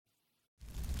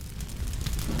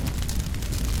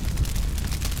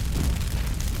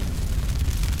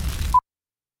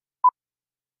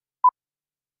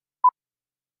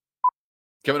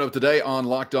Coming up today on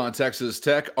Locked On Texas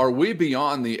Tech, are we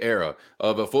beyond the era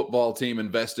of a football team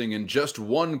investing in just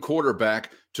one quarterback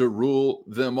to rule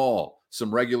them all?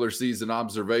 Some regular season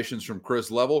observations from Chris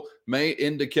Level may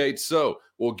indicate so.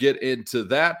 We'll get into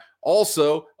that.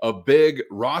 Also, a big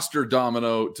roster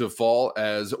domino to fall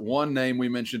as one name we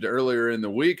mentioned earlier in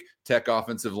the week, Tech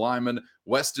offensive lineman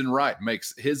Weston Wright,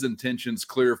 makes his intentions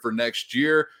clear for next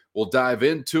year. We'll dive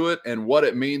into it and what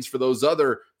it means for those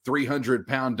other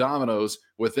 300-pound dominoes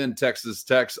within Texas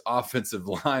Tech's offensive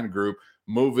line group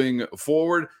moving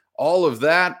forward. All of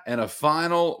that and a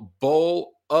final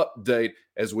bowl update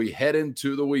as we head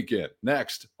into the weekend.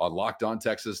 Next on Locked On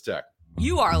Texas Tech.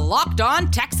 You are Locked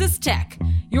On Texas Tech,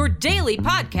 your daily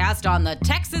podcast on the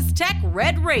Texas Tech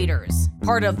Red Raiders,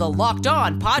 part of the Locked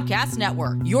On Podcast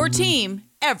Network, your team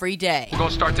every day. We're going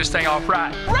to start this thing off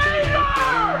right. Raider!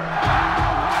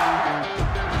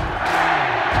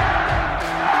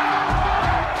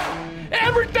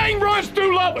 Everything runs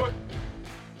through Lubbock.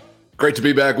 Great to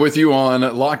be back with you on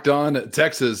Locked On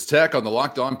Texas Tech on the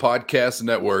Locked On Podcast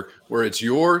Network, where it's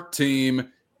your team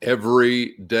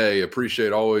every day.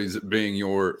 Appreciate always being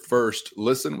your first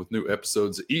listen with new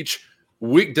episodes each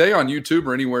weekday on YouTube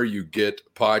or anywhere you get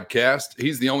podcasts.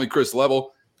 He's the only Chris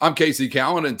Level. I'm Casey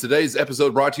Cowan, and today's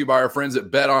episode brought to you by our friends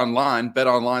at BetOnline.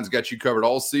 BetOnline's got you covered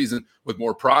all season with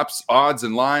more props, odds,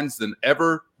 and lines than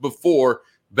ever before.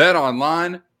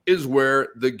 BetOnline is where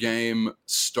the game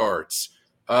starts.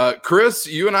 Chris,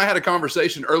 you and I had a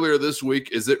conversation earlier this week.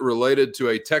 Is it related to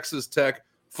a Texas Tech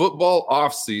football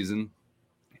offseason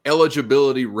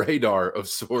eligibility radar of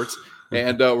sorts?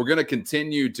 And we're going to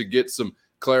continue to get some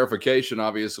clarification,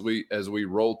 obviously, as we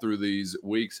roll through these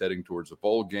weeks heading towards the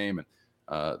bowl game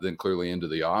and then clearly into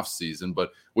the offseason. But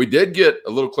we did get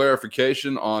a little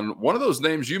clarification on one of those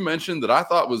names you mentioned that I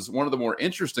thought was one of the more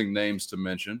interesting names to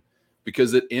mention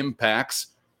because it impacts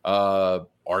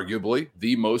arguably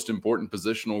the most important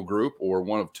positional group or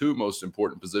one of two most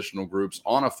important positional groups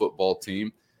on a football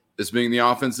team, this being the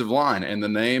offensive line. And the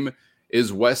name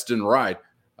is Weston Wright,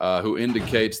 who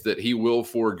indicates that he will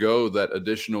forego that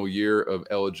additional year of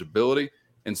eligibility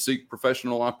and seek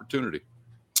professional opportunity.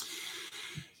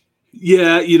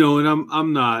 Yeah, and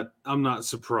I'm not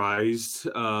surprised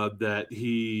that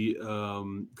he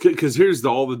because here's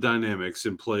all the dynamics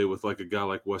in play with like a guy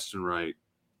like Weston Wright.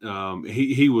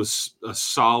 He was a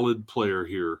solid player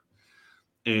here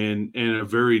and a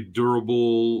very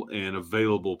durable and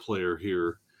available player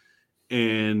here.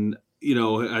 And,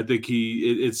 I think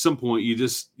at some point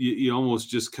you almost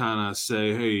just kind of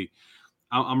say, hey,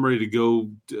 I'm ready to go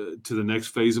to the next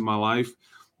phase of my life.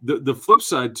 The flip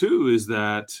side too is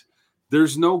that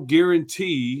there's no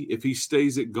guarantee if he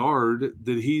stays at guard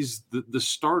that he's the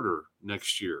starter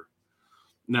next year.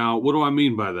 Now, what do I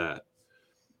mean by that?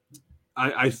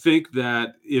 I think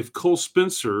that if Cole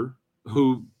Spencer,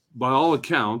 who by all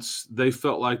accounts they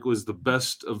felt like was the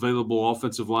best available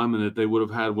offensive lineman that they would have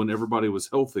had when everybody was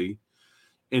healthy,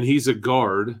 and he's a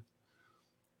guard,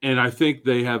 and I think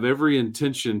they have every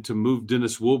intention to move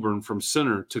Dennis Wilburn from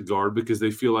center to guard because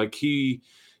they feel like he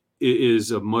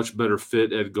is a much better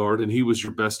fit at guard, and he was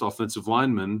your best offensive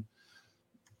lineman.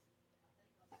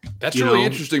 That's really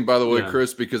interesting, by the way,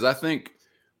 Chris, because I think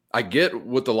I get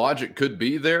what the logic could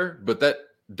be there, but that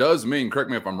does mean, correct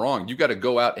me if I'm wrong, you got to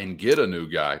go out and get a new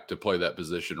guy to play that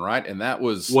position, right? And that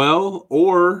was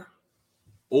or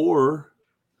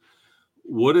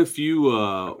what if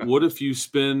you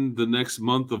spend the next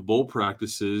month of bowl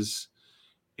practices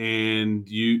and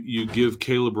you give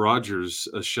Caleb Rogers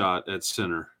a shot at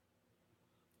center?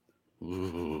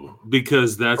 Ooh.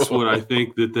 Because that's what I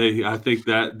think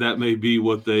that may be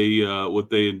what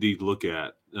they indeed look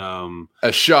at.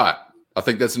 A shot. I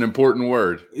think that's an important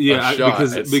word. Yeah,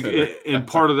 and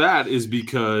part of that is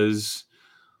because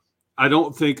I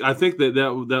think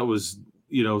that was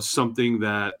something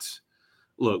that,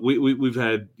 look, we've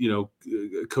had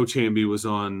Coach Hamby was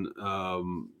on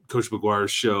Coach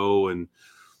McGuire's show, and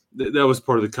that was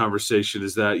part of the conversation.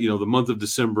 Is that the month of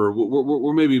December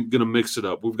we're maybe going to mix it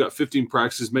up. We've got 15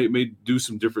 practices, may do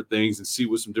some different things and see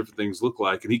what some different things look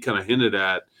like. And he kind of hinted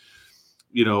at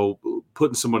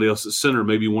putting somebody else at center,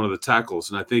 maybe one of the tackles.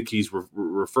 And I think he's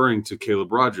referring to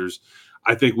Caleb Rogers.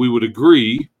 I think we would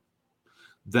agree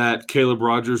that Caleb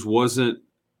Rogers wasn't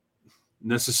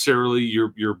necessarily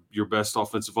your best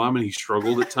offensive lineman. He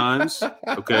struggled at times.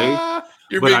 Okay.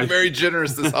 You're being very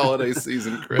generous this holiday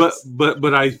season, Chris.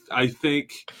 But I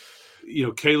think,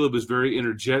 Caleb is very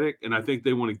energetic, and I think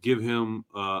they want to give him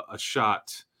a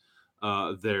shot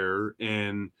there.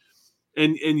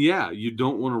 And yeah, you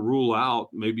don't want to rule out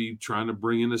maybe trying to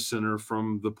bring in a center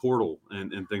from the portal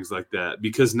and things like that,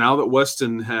 because now that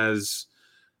Weston has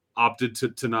opted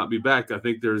to not be back. I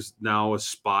think there's now a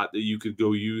spot that you could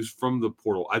go use from the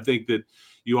portal. I think that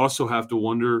you also have to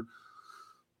wonder,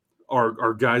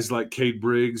 are guys like Cade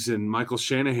Briggs and Michael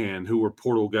Shanahan, who were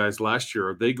portal guys last year,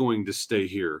 are they going to stay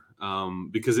here?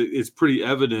 Because it's pretty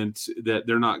evident that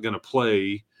they're not going to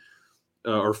play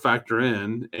or factor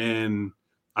in. And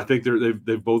I think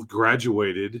they've both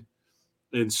graduated.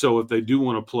 And so if they do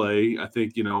want to play, I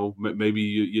think, maybe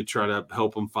you try to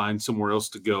help them find somewhere else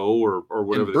to go or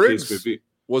whatever the case may be.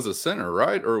 Was a center,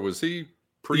 right? Or was he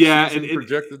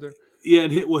projected there? Yeah,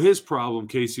 and his problem,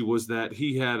 Casey, was that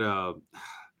he had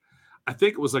I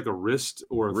think it was like a wrist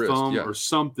or a thumb or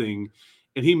something,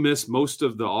 and he missed most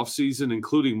of the offseason,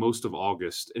 including most of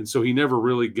August. And so he never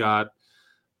really got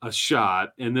a shot.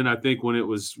 And then I think when he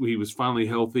was finally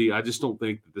healthy, I just don't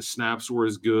think that the snaps were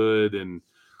as good. And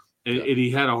he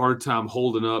had a hard time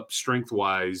holding up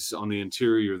strength-wise on the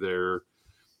interior there.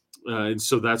 And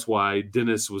so that's why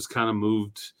Dennis was kind of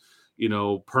moved,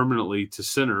 permanently to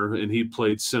center, and he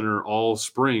played center all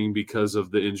spring because of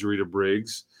the injury to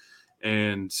Briggs.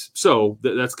 And so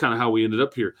that's kind of how we ended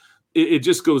up here. It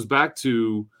just goes back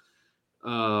to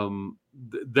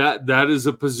that is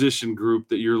a position group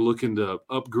that you're looking to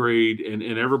upgrade, and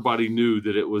everybody knew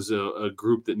that it was a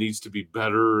group that needs to be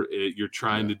better. You're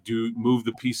trying to move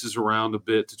the pieces around a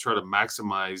bit to try to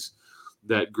maximize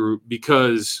that group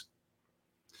because,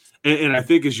 and I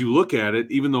think as you look at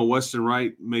it, even though Weston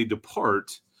Wright may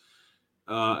depart,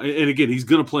 and again, he's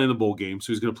going to play in the bowl game,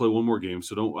 so he's going to play one more game.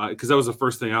 So don't, because that was the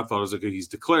first thing I thought. I was like, he's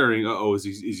declaring. Is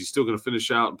he still going to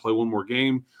finish out and play one more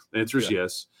game? The answer is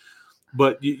yes.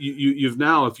 But you've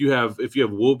now, if you have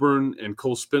Wilburn and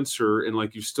Cole Spencer, and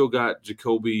like you've still got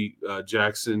Jacoby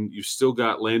Jackson, you've still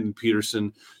got Landon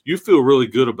Peterson. You feel really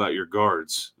good about your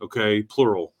guards. Okay,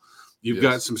 plural. You've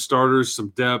got some starters, some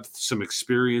depth, some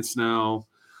experience now,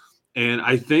 and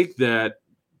I think that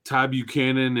Ty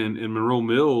Buchanan and Monroe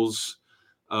Mills.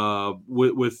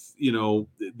 With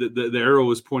the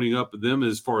arrow is pointing up at them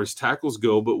as far as tackles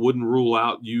go, but wouldn't rule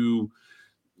out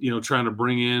trying to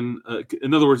bring in.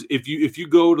 In other words, if you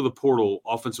go to the portal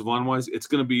offensive line wise, it's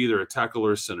going to be either a tackle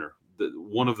or a center.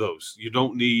 One of those. You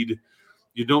don't need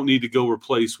to go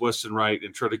replace Weston Wright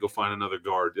and try to go find another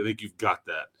guard. I think you've got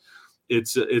that.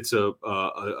 It's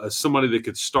a somebody that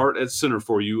could start at center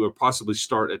for you, or possibly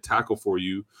start at tackle for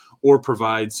you, or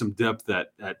provide some depth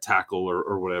at tackle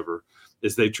or whatever,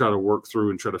 as they try to work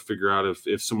through and try to figure out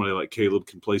if somebody like Caleb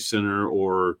can play center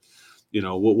or,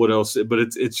 what else. But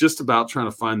it's just about trying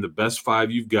to find the best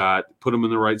five you've got, put them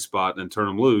in the right spot, and then turn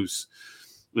them loose.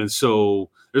 And so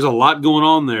there's a lot going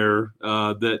on there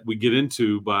that we get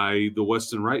into by the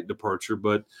Weston Wright departure.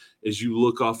 But as you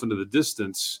look off into the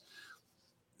distance,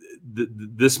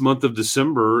 this month of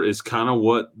December is kind of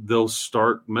what they'll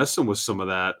start messing with some of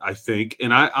that, I think.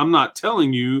 And I'm not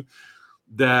telling you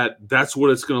that's what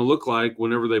it's going to look like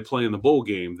whenever they play in the bowl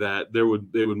game, that they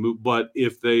would move. But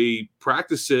if they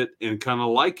practice it and kind of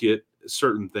like it,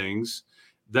 certain things,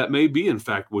 that may be in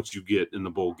fact what you get in the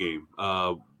bowl game.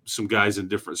 Some guys in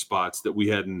different spots that we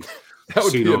hadn't seen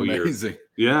all year. That would be amazing.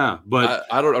 Yeah, but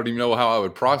I don't even know how I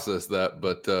would process that,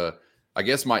 but I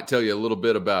guess might tell you a little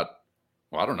bit about,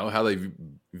 I don't know how they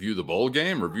view the bowl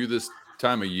game or view this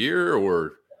time of year,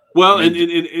 or. Well, and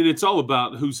it's all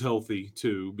about who's healthy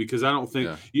too, because I don't think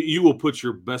you will put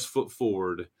your best foot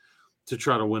forward to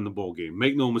try to win the bowl game.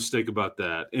 Make no mistake about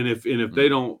that. And if they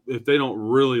don't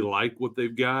really like what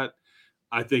they've got,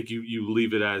 I think you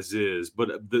leave it as is.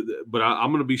 But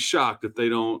I'm going to be shocked if they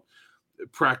don't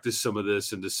practice some of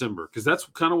this in December, because that's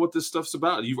kind of what this stuff's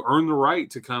about. You've earned the right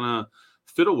to kind of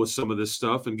fiddle with some of this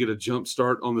stuff and get a jump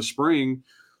start on the spring.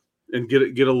 And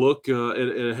get a look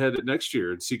ahead at next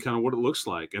year and see kind of what it looks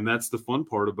like. And that's the fun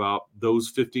part about those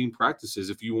 15 practices.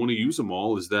 If you want to use them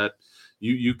all, is that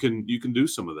you can do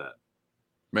some of that.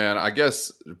 Man, I guess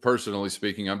personally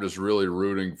speaking, I'm just really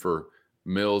rooting for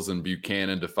Mills and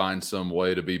Buchanan to find some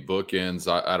way to be bookends.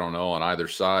 I don't know, on either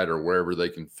side or wherever they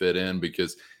can fit in,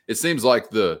 because it seems like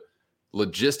the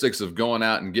logistics of going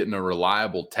out and getting a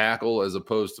reliable tackle as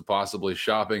opposed to possibly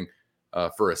shopping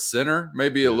for a center may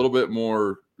be a little bit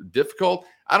more difficult.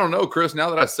 I don't know, Chris, now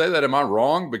that I say that, am I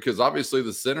wrong? Because obviously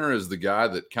the center is the guy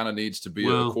that kind of needs to be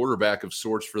a quarterback of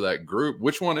sorts for that group.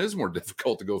 Which one is more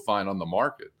difficult to go find on the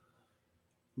market?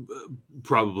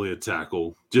 Probably a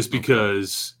tackle, just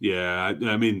because, I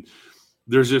mean,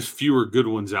 there's just fewer good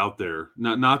ones out there.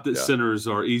 Not that centers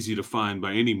are easy to find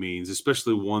by any means,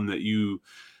 especially one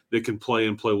that can play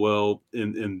and play well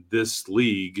in this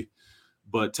league.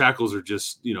 But tackles are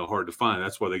just, hard to find.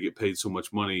 That's why they get paid so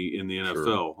much money in the NFL.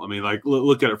 Sure. I mean, like,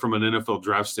 look at it from an NFL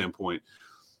draft standpoint.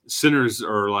 centers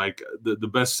are like the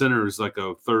best center is like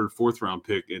a third, fourth round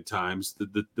pick at times.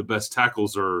 The best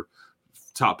tackles are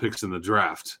top picks in the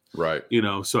draft. Right.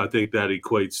 So I think that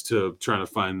equates to trying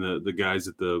to find the guys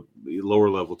at the lower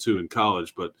level too in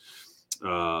college. But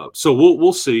so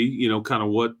we'll see, kind of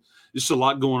what. There's a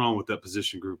lot going on with that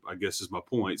position group, I guess is my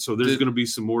point. So there's going to be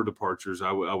some more departures,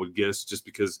 I would guess, just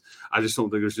because I just don't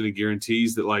think there's any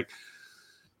guarantees that, like,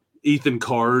 Ethan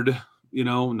Card,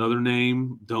 another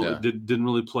name, didn't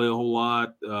really play a whole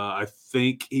lot. I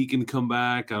think he can come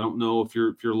back. I don't know if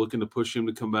you're looking to push him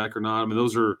to come back or not. I mean,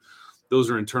 those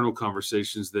are internal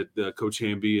conversations that Coach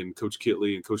Hamby and Coach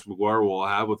Kitley and Coach McGuire will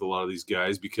have with a lot of these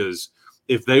guys, because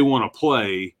if they want to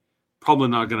play, probably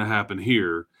not going to happen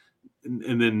here.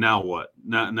 And then now what?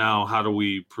 Now how do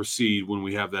we proceed when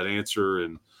we have that answer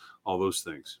and all those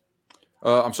things?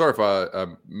 I'm sorry if I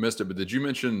missed it, but did you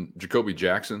mention Jacoby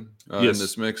Jackson in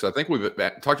this mix? I think we've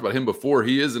talked about him before.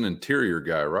 He is an interior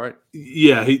guy, right?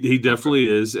 Yeah, he definitely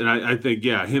is. And I think,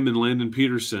 him and Landon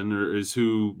Peterson is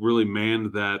who really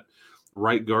manned that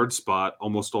right guard spot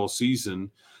almost all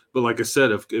season. But like I said,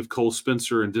 if Cole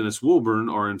Spencer and Dennis Wilburn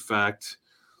are in fact –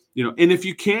 and if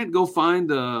you can't go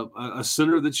find a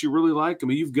center that you really like, I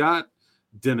mean, you've got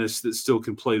Dennis that still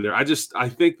can play there. I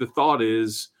think the thought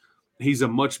is he's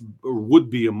would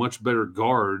be a much better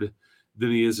guard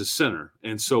than he is a center.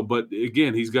 And so, but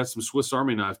again, he's got some Swiss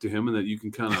Army knife to him, and that you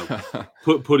can kind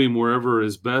of put him wherever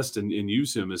is best and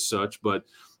use him as such. But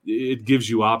it gives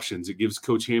you options. It gives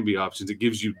Coach Hamby options. It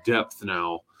gives you depth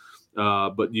now.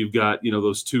 But you've got,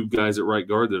 those two guys at right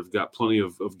guard that have got plenty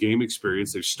of game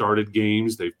experience. They've started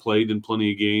games. They've played in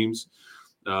plenty of games.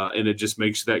 And it just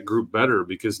makes that group better,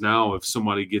 because now if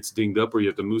somebody gets dinged up or you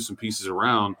have to move some pieces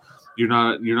around, you're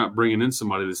not bringing in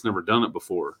somebody that's never done it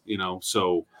before,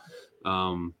 So,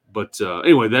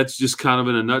 anyway, that's just kind of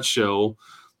in a nutshell,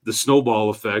 the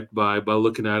snowball effect by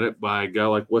looking at it by a guy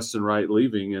like Weston Wright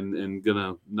leaving and going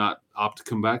to not opt to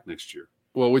come back next year.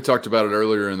 Well, we talked about it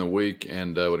earlier in the week,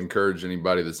 and would encourage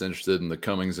anybody that's interested in the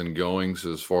comings and goings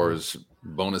as far as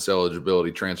bonus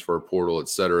eligibility, transfer portal, et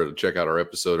cetera, to check out our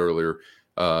episode earlier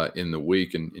in the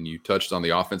week. And you touched on the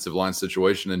offensive line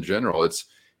situation in general.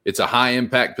 It's a high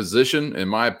impact position, in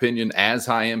my opinion, as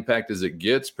high impact as it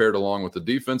gets, paired along with the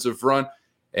defensive front.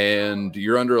 And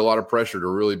you're under a lot of pressure to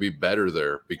really be better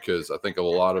there, because I think a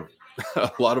lot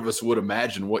of us would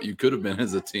imagine what you could have been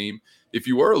as a team if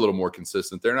you were a little more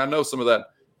consistent there. And I know some of that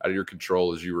out of your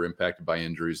control as you were impacted by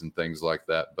injuries and things like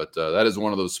that. But that is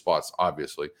one of those spots,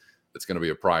 obviously, that's going to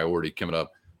be a priority coming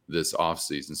up this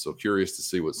offseason. So curious to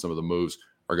see what some of the moves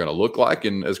are going to look like.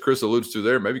 And as Chris alludes to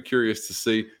there, maybe curious to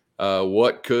see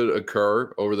what could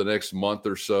occur over the next month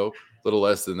or so, a little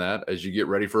less than that, as you get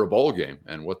ready for a bowl game,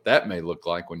 and what that may look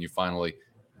like when you finally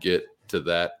get to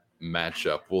that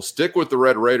matchup. We'll stick with the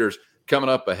Red Raiders coming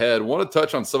up ahead. Want to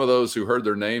touch on some of those who heard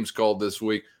their names called this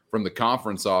week from the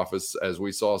conference office, as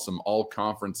we saw some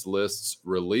all-conference lists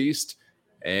released,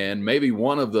 and maybe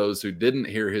one of those who didn't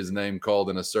hear his name called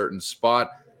in a certain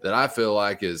spot that I feel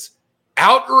like is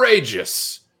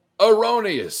outrageous,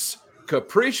 erroneous,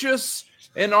 capricious,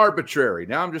 and arbitrary.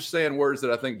 Now I'm just saying words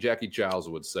that I think Jackie Chiles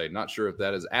would say. Not sure if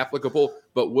that is applicable,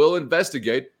 but we'll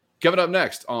investigate. Coming up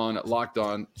next on Locked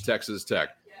On Texas Tech.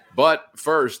 But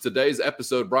first, today's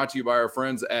episode brought to you by our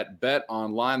friends at Bet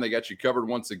Online. They got you covered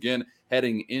once again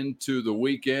heading into the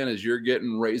weekend as you're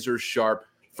getting razor sharp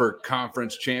for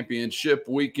conference championship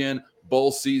weekend,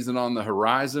 bowl season on the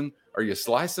horizon. Are you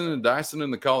slicing and dicing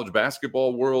in the college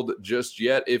basketball world just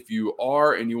yet? If you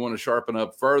are and you want to sharpen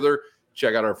up further,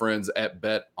 check out our friends at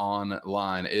Bet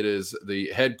Online. It is the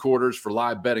headquarters for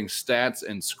live betting stats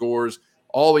and scores,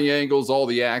 all the angles, all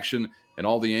the action, and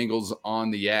all the angles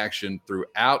on the action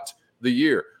throughout the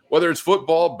year. Whether it's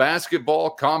football,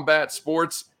 basketball, combat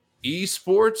sports,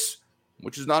 esports,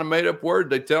 which is not a made-up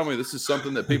word. They tell me this is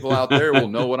something that people out there will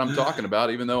know what I'm talking about,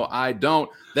 even though I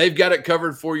don't. They've got it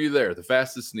covered for you there. The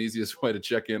fastest and easiest way to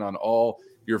check in on all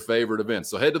your favorite events.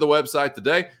 So head to the website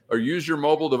today or use your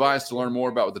mobile device to learn more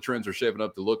about what the trends are shaping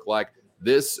up to look like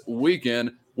this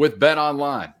weekend with Bet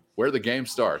Online, where the game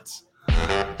starts.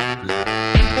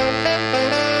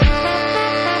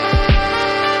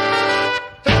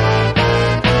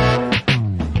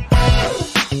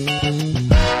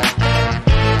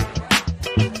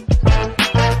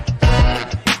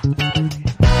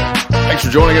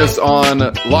 Joining us on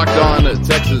Locked On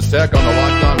Texas Tech on the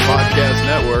Locked On Podcast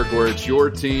Network, where it's your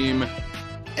team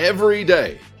every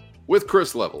day with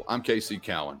Chris Level. I'm Casey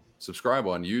Cowan. Subscribe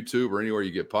on YouTube or anywhere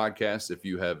you get podcasts if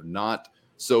you have not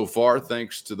so far.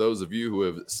 Thanks to those of you who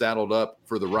have saddled up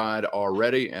for the ride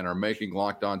already and are making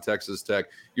Locked On Texas Tech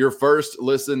your first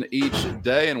listen each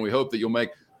day. And we hope that you'll make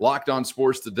Locked On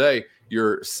Sports Today,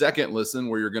 your second listen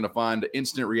where you're going to find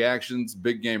instant reactions,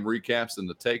 big game recaps, and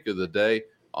the take of the day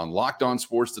on Locked On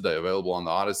Sports Today, available on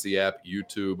the Odyssey app,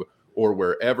 YouTube, or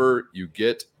wherever you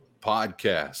get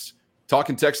podcasts.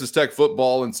 Talking Texas Tech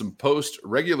football and some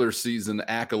post-regular season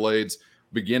accolades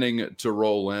beginning to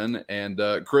roll in.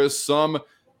 And Chris, some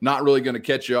not really going to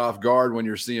catch you off guard when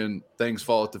you're seeing things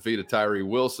fall at the feet of Tyree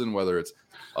Wilson, whether it's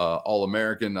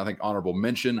All-American, I think honorable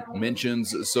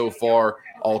mentions so far,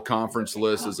 all-conference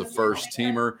list as a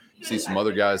first-teamer. See some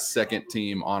other guys,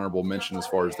 second-team honorable mention as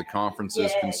far as the conference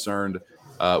is concerned.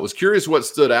 Was curious what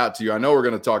stood out to you. I know we're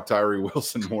going to talk Tyree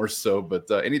Wilson more so, but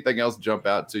anything else jump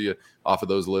out to you off of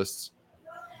those lists?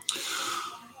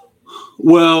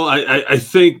 Well, I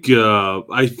think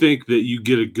that you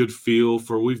get a good feel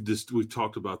for we've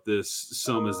talked about this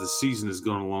some as the season has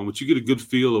gone along, but you get a good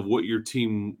feel of what your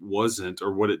team wasn't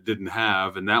or what it didn't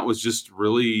have, and that was just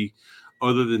really,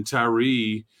 other than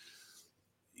Tyree,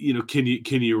 can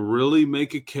you really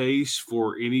make a case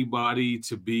for anybody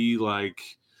to be like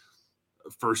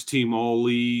first team all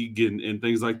league and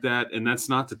things like that? And that's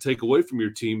not to take away from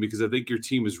your team, because I think your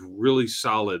team is really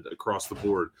solid across the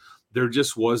board. There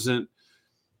just wasn't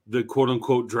the quote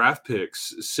unquote draft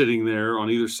picks sitting there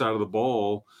on either side of the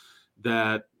ball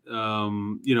that,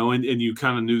 and you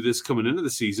kind of knew this coming into the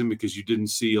season because you didn't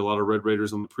see a lot of Red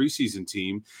Raiders on the preseason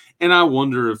team. And I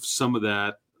wonder if some of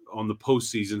that on the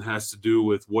postseason has to do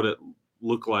with what it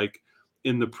looked like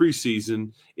in the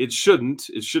preseason. It shouldn't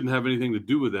have anything to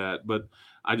do with that, but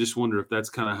I just wonder if that's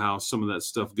kind of how some of that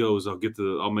stuff goes.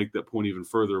 I'll make that point even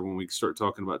further when we start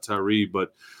talking about Tyree,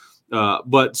 but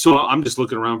so I'm just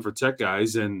looking around for Tech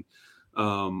guys, and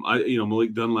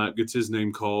Malik Dunlap gets his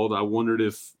name called. I wondered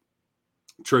if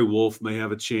Trey Wolf may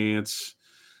have a chance,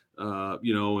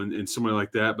 and somebody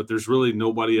like that. But there's really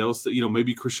nobody else that,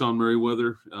 maybe Krishan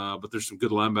Merriweather. But there's some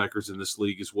good linebackers in this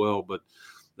league as well. But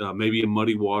maybe in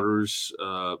Muddy Waters,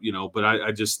 But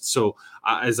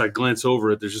as I glance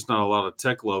over it, there's just not a lot of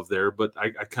Tech love there. But I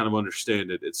kind of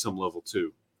understand it at some level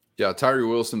too. Yeah, Tyree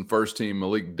Wilson, first team,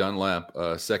 Malik Dunlap,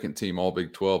 second team, all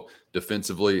Big 12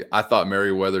 defensively. I thought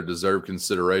Merriweather deserved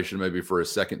consideration maybe for a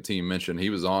second team mention. He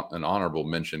was an honorable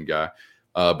mention guy.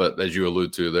 But as you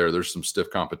allude to there's some stiff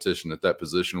competition at that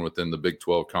position within the Big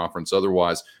 12 conference.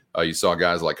 Otherwise, you saw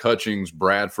guys like Hutchings,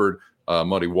 Bradford,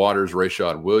 Muddy Waters,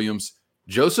 Rashad Williams,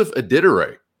 Joseph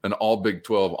Adidere, an all Big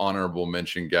 12 honorable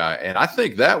mention guy. And I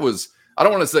think that was, I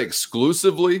don't want to say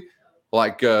exclusively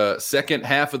like second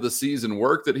half of the season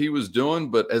work that he was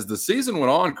doing. But as the season went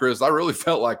on, Chris, I really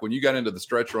felt like when you got into the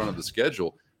stretch run of the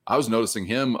schedule, I was noticing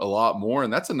him a lot more.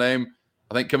 And that's a name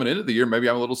I think coming into the year, maybe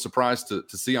I'm a little surprised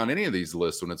to see on any of these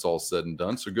lists when it's all said and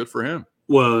done. So good for him.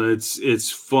 Well, it's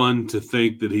fun to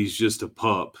think that he's just a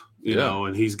pup, you know,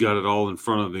 and he's got it all in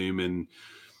front of him. And,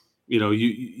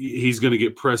 he's going to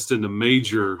get pressed into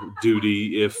major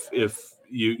duty if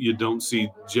you don't see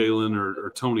Jalen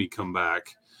or Tony come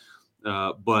back.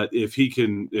 But if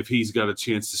he's got a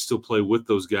chance to still play with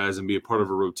those guys and be a part of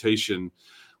a rotation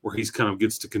where he's kind of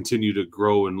gets to continue to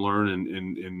grow and learn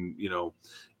and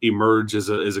emerge as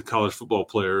a college football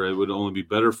player, it would only be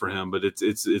better for him. But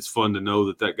it's fun to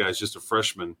know that guy's just a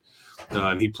freshman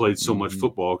and he played so much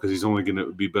football because he's only going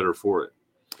to be better for it.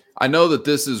 I know that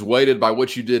this is weighted by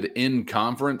what you did in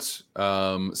conference.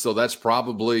 So that's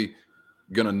probably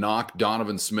going to knock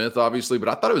Donovan Smith, obviously. But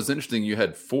I thought it was interesting. You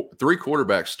had three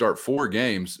quarterbacks start 4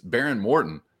 games. Baron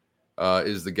Morton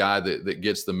is the guy that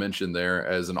gets the mention there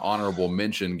as an honorable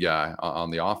mention guy on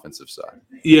the offensive side.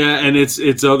 Yeah, and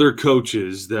it's other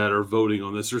coaches that are voting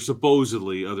on this, or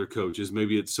supposedly other coaches.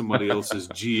 Maybe it's somebody else's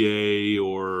GA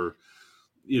or –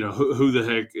 who the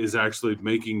heck is actually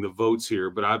making the votes here.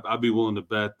 But I'd be willing to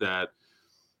bet that,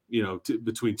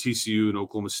 between TCU and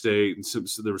Oklahoma State, and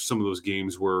there were some of those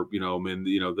games where,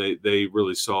 they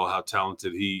really saw how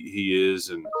talented he is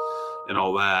and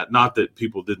all that. Not that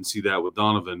people didn't see that with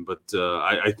Donovan, but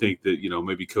I think that,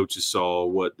 maybe coaches saw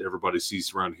what everybody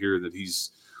sees around here, that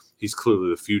he's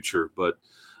clearly the future. But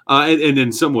and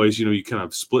in some ways, you kind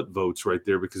of split votes right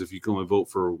there, because if you can only vote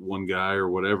for one guy or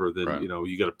whatever, then, right,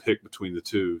 you got to pick between the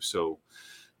two. So,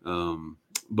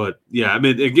 but yeah, I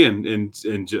mean, again,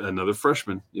 and another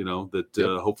freshman,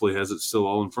 hopefully has it still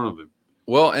all in front of him.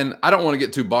 Well, and I don't want to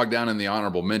get too bogged down in the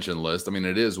honorable mention list. I mean,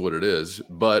 it is what it is,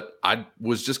 but I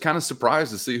was just kind of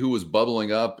surprised to see who was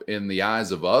bubbling up in the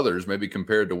eyes of others, maybe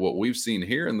compared to what we've seen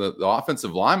here. And the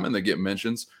offensive linemen that get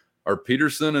mentions are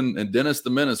Peterson and Dennis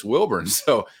the Menace Wilburn.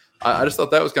 So I just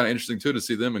thought that was kind of interesting too, to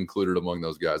see them included among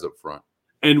those guys up front.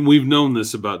 And we've known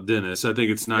this about Dennis. I think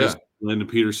it's nice. Yeah. Landon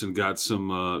Peterson got some,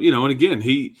 and again,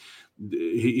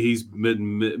 He's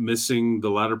been missing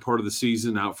the latter part of the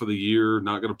season, out for the year,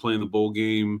 not going to play in the bowl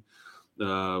game,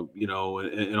 and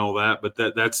all that. But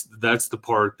that's the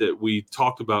part that we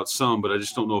talked about some, but I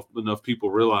just don't know if enough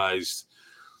people realized,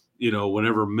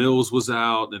 whenever Mills was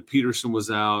out and Peterson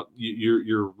was out,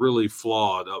 you're really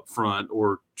flawed up front,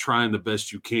 or trying the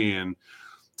best you can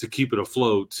to keep it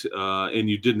afloat. And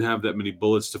you didn't have that many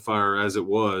bullets to fire as it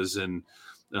was. And,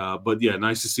 but yeah,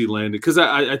 nice to see Landon, because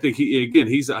I think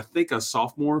he's I think a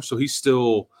sophomore, so he's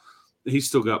still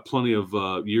got plenty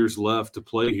of years left to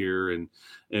play here, and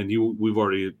we've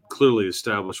already clearly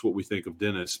established what we think of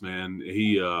Dennis. Man,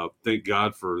 he thank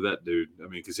God for that dude. I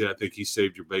mean, because I think he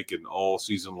saved your bacon all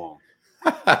season long.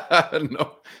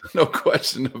 No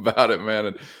question about it, man.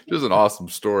 And just an awesome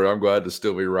story. I'm glad to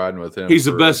still be riding with him. He's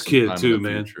the best kid too,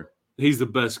 man. He's the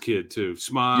best kid too.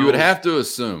 Smile. You would have to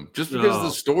assume, just because of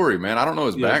the story, man. I don't know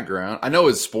his background. I know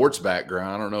his sports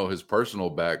background. I don't know his personal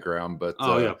background, but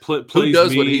who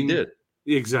does what he did?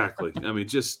 Exactly. I mean,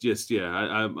 just yeah.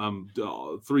 I'm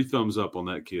 3 thumbs up on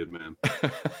that kid, man.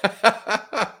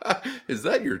 Is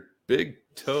that your big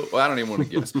toe? Well, I don't even want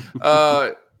to guess.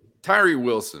 Tyree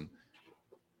Wilson,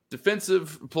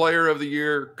 defensive player of the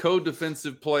year,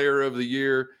 co-defensive player of the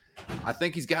year. I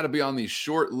think he's got to be on these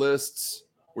short lists.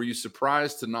 Were you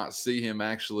surprised to not see him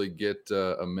actually get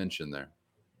a mention there?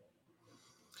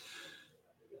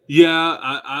 Yeah,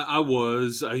 I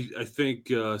was. I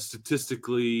think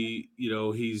statistically,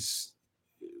 he's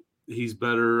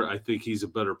better. I think he's a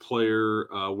better player.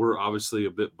 We're obviously a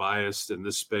bit biased in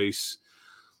this space.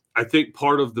 I think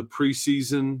part of the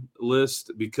preseason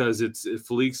list, because it's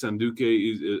Felix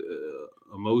Anduke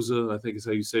Amoza, I think is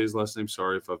how you say his last name.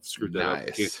 Sorry if I've screwed that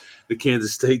up. The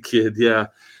Kansas State kid. Yeah.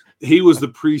 He was the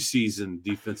preseason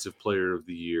defensive player of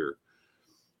the year.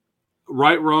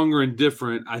 Right, wrong, or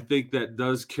indifferent, I think that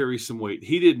does carry some weight.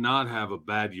 He did not have a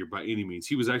bad year by any means.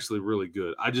 He was actually really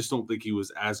good. I just don't think he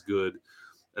was as good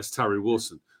as Tyree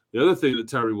Wilson. The other thing that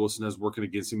Tyree Wilson has working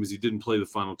against him is he didn't play the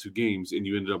final 2 games, and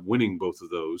you ended up winning both of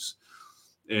those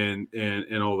and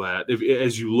all that,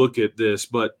 as you look at this.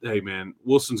 But, hey, man,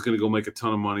 Wilson's going to go make a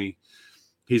ton of money.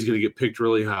 He's going to get picked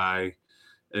really high.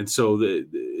 And so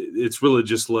it's really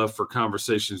just left for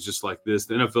conversations just like this.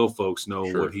 The NFL folks know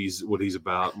what he's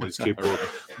about, what he's capable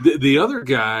of. The other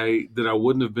guy that I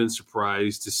wouldn't have been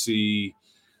surprised to see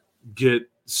get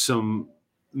some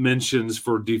mentions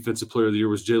for Defensive Player of the Year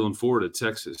was Jaylan Ford at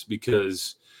Texas,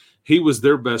 because he was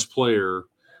their best player,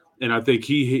 and I think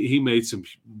he made some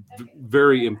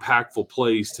very impactful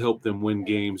plays to help them win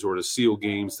games or to seal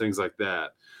games, things like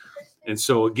that. And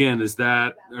so again,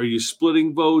 are you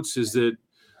splitting votes? Is it,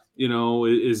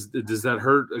 does that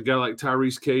hurt a guy like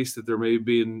Tyree's case that there may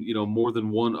be more than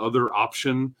one other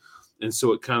option? And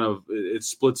so it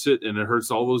splits it and it hurts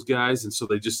all those guys. And so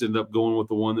they just end up going with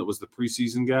the one that was the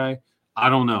preseason guy. I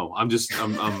don't know. I'm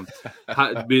playing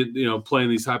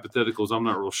these hypotheticals. I'm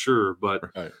not real sure, but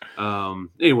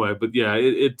anyway, but yeah,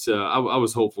 I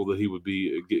was hopeful that he would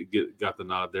got the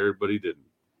nod there, but he didn't.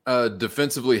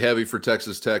 Defensively heavy for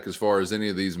Texas Tech as far as any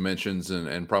of these mentions,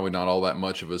 and probably not all that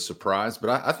much of a surprise.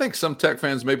 But I think some Tech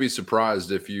fans may be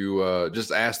surprised if you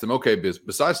just ask them, okay,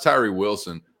 besides Tyree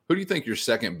Wilson, who do you think your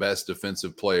second best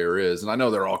defensive player is? And I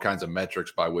know there are all kinds of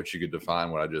metrics by which you could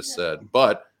define what I just said,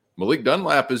 but Malik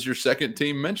Dunlap is your second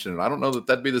team mentioned. And I don't know that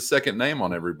that'd be the second name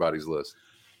on everybody's list.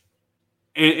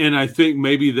 And I think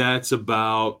maybe that's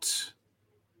about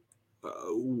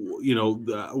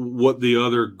what the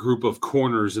other group of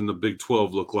corners in the Big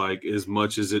 12 look like, as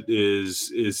much as it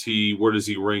is where does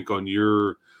he rank on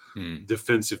your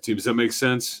defensive team? Does that make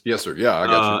sense? Yes, sir. Yeah, I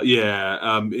got you.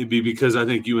 It'd be because I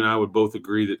think you and I would both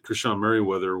agree that Krishan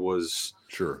Merriweather was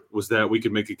that we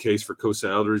could make a case for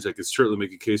Kosa Eldridge. I could certainly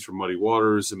make a case for Muddy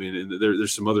Waters. I mean, and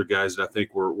there's some other guys that I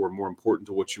think were more important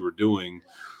to what you were doing.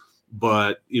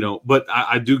 But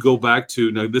I do go back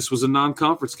to, now this was a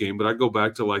non-conference game, but I go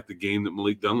back to like the game that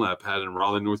Malik Dunlap had in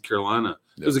Raleigh, North Carolina.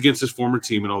 It was against his former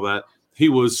team and all that. He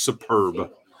was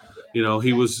superb.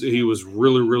 He was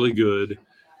really, really good.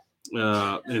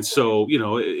 And so,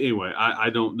 anyway, I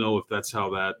don't know if that's how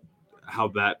that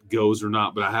goes or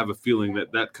not, but I have a feeling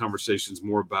that conversation is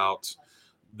more about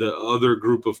the other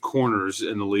group of corners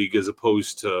in the league as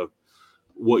opposed to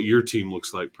what your team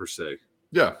looks like per se.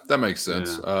 Yeah, that makes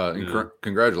sense.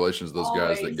 Congratulations to those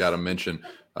guys that got a mention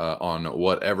on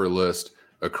whatever list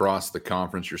across the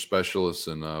conference. Your specialists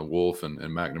and Wolf and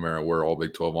McNamara were all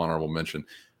Big 12 honorable mention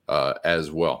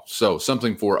as well. So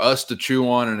something for us to chew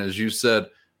on, and as you said,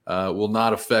 will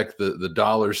not affect the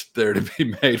dollars there to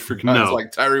be made for guys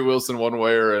like Tyree Wilson one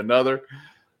way or another.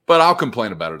 But I'll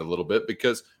complain about it a little bit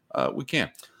because we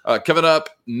can. Coming up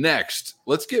next,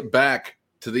 let's get back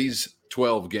to these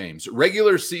 12 games.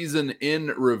 Regular season in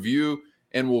review,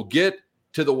 and we'll get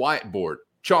to the whiteboard,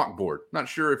 chalkboard. Not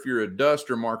sure if you're a dust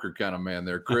or marker kind of man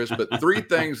there, Chris, but 3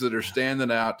 things that are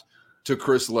standing out to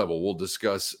Chris Level we'll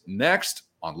discuss next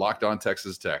on Locked On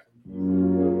Texas Tech.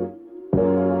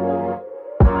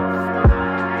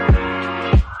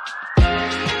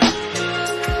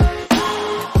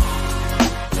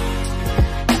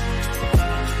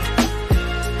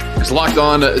 It's Locked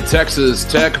On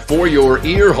Texas Tech for your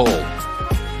ear hole.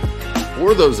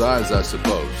 Or those eyes, I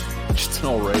suppose. Just an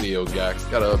old radio guy.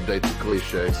 Got to update the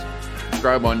cliches.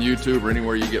 Subscribe on YouTube or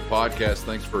anywhere you get podcasts.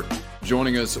 Thanks for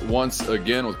joining us once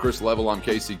again with Chris Level. I'm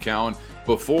Casey Cowan.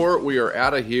 Before we are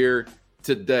out of here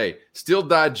today, still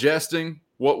digesting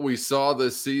what we saw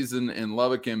this season in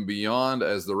Lubbock and beyond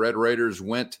as the Red Raiders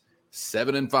went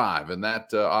 7-5. And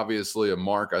that obviously a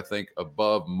mark, I think,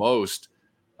 above most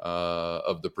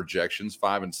of the projections.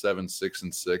 5-7,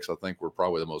 6-6. I think were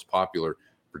probably the most popular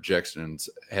projections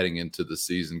heading into the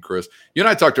season. Chris, you and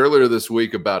I talked earlier this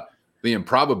week about the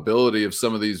improbability of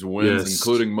some of these wins, yes,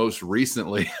 including most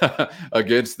recently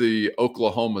against the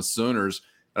Oklahoma Sooners.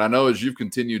 And I know as you've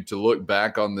continued to look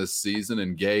back on this season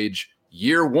and gauge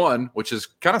year one, which is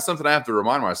kind of something I have to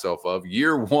remind myself of,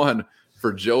 year one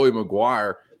for Joey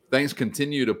McGuire, things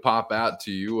continue to pop out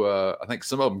to you. I think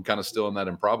some of them kind of still in that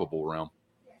improbable realm.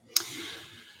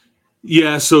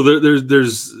 Yeah, so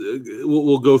there's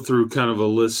we'll go through kind of a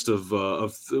list of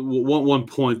one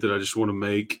point that I just want to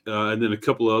make, and then a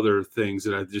couple of other things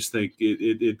that I just think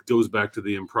it goes back to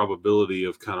the improbability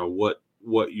of kind of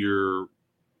what your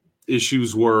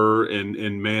issues were,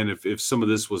 and man, if some of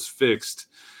this was fixed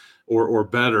or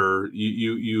better,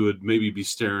 you would maybe be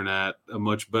staring at a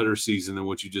much better season than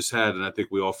what you just had, and I think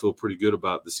we all feel pretty good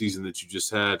about the season that you just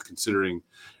had, considering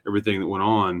everything that went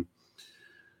on.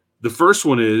 The first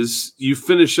one is you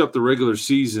finish up the regular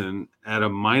season at a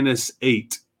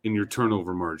 -8 in your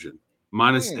turnover margin.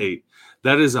 -8.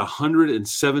 That is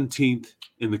 117th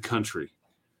in the country.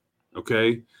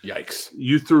 Okay? Yikes.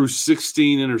 You threw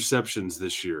 16 interceptions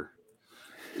this year.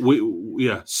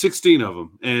 16 of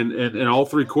them. And all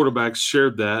 3 quarterbacks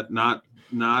shared that, not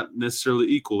necessarily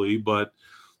equally, but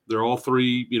they're all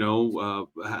 3,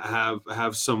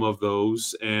 have some of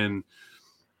those. And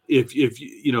if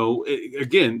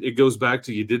again, it goes back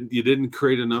to you didn't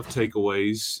create enough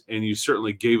takeaways, and you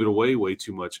certainly gave it away way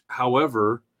too much.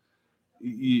 However,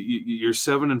 you're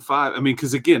 7-5. I mean,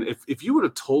 because again, if you would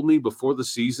have told me before the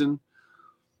season,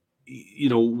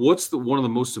 what's one of the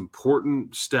most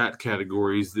important stat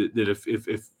categories that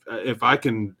if I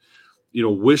can,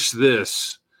 wish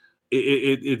this,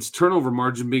 it's turnover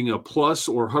margin being a plus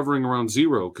or hovering around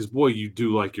 0, because boy, you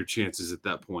do like your chances at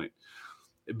that point.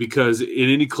 Because in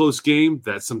any close game,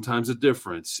 that's sometimes a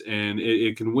difference, and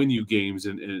it can win you games,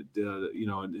 and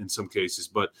in some cases.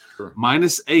 But sure.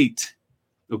 -8,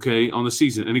 okay, on the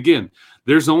season. And again,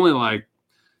 there's only like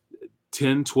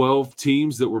 10, 12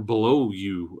 teams that were below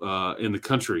you in the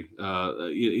country.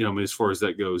 As far as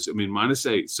that goes, I mean,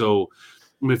 -8. So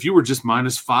if you were just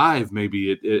 -5,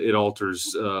 maybe it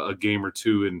alters a game or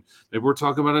two, and maybe we're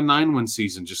talking about a 9-win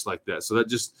season just like that. So that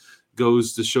just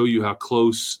goes to show you how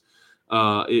close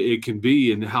it can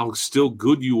be, and how still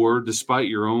good you were despite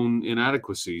your own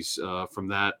inadequacies from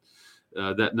that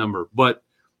number. But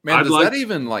man, does that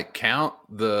even count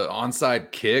the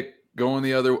onside kick going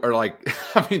the other, or I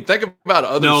mean, think about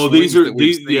other. No, these.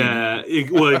 Yeah,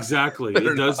 well, exactly.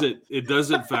 It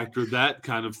doesn't factor that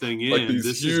kind of thing in.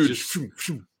 This huge. Is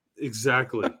just,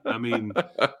 exactly. I mean,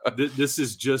 this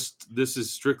is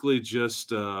strictly just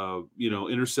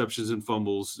interceptions and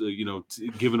fumbles,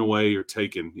 given away or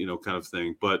taken, kind of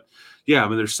thing. But yeah, I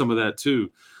mean, there's some of that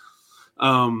too.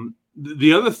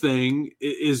 The other thing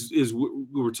is we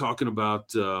were talking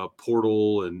about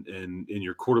portal and in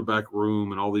your quarterback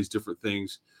room and all these different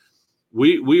things.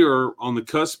 We are on the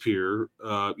cusp here.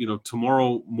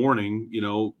 Tomorrow morning,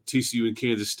 TCU and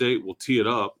Kansas State will tee it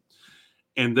up.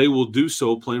 And they will do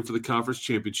so playing for the conference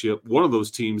championship. One of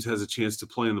those teams has a chance to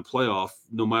play in the playoff,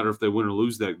 no matter if they win or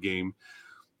lose that game.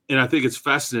 And I think it's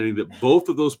fascinating that both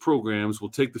of those programs will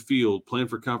take the field playing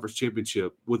for conference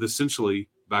championship with essentially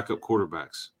backup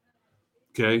quarterbacks.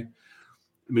 Okay. I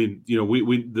mean,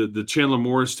 the Chandler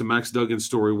Morris to Max Duggan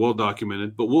story, well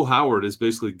documented, but Will Howard has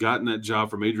basically gotten that job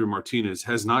from Adrian Martinez,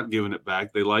 has not given it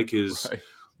back. They like the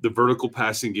vertical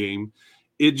passing game.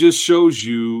 It just shows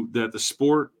you that the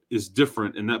sport is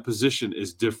different and that position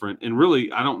is different. And really,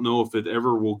 I don't know if it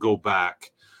ever will go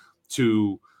back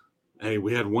to, hey,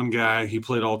 we had one guy, he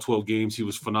played all 12 games, he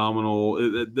was phenomenal.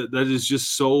 That is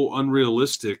just so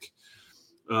unrealistic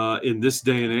in this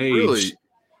day and age. Really,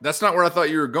 That's not where I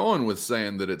thought you were going with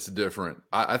saying that it's different.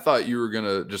 I thought you were going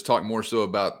to just talk more so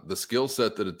about the skill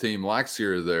set that a team lacks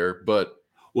here or there. But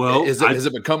Well, has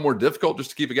it become more difficult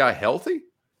just to keep a guy healthy?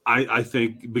 I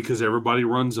think because everybody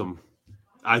runs them.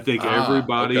 I think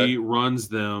everybody okay. runs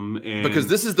them. And because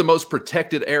this is the most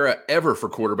protected era ever for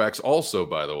quarterbacks also,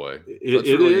 by the way. That's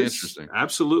really interesting.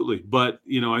 Absolutely. But,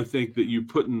 I think that you're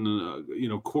putting,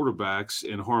 quarterbacks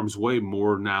in harm's way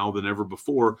more now than ever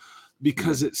before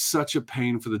because it's such a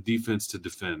pain for the defense to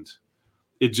defend.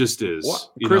 It just is.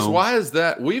 Chris, why is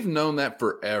that? We've known that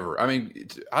forever. I mean,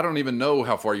 I don't even know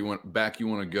how far you want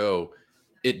to go.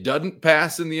 It doesn't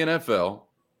pass in the NFL,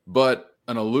 but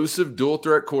an elusive dual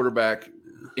threat quarterback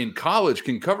in college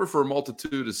can cover for a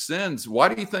multitude of sins.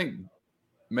 Why do you think,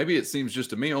 maybe it seems just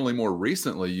to me only more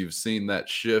recently you've seen that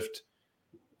shift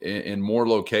in more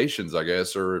locations, I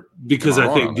guess, or because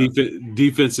I think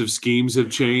defensive schemes have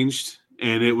changed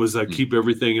and it was like keep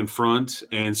everything in front.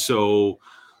 And so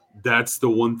that's the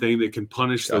one thing that can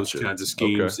punish those kinds of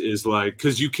schemes is like,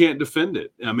 because you can't defend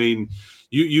it. I mean,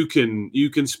 you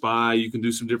can spy, you can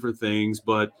do some different things,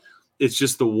 but it's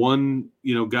just the one,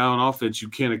 guy on offense you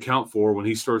can't account for when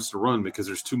he starts to run because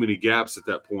there's too many gaps at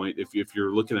that point. If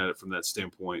you're looking at it from that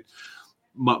standpoint,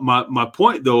 my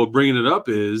point though of bringing it up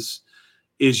is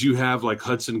you have like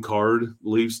Hudson Card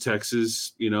leaves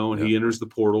Texas, and he enters the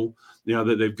portal. Now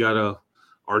that they've got a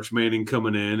Arch Manning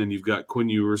coming in, and you've got Quinn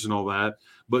Ewers and all that.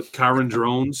 But Kyron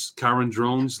Drones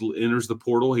enters the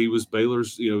portal. He was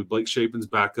Baylor's, Blake Shapen's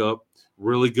backup,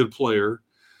 really good player.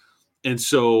 And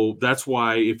so that's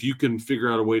why if you can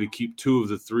figure out a way to keep 2 of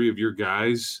the 3 of your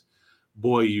guys,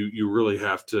 boy, you really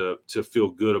have to feel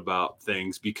good about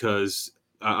things because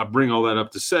I bring all that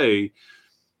up to say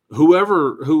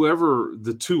whoever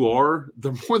the 2 are,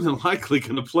 they're more than likely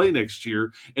going to play next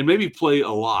year and maybe play a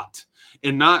lot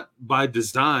and not by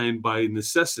design, by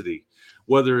necessity,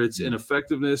 whether it's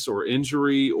ineffectiveness or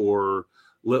injury or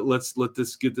let's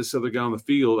get this other guy on the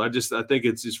field. I think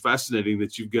it's just fascinating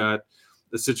that you've got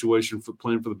a situation for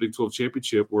playing for the Big 12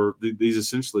 championship where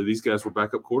these guys were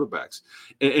backup quarterbacks.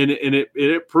 And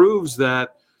it proves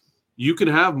that you can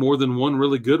have more than one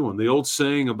really good one. The old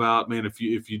saying about, man, if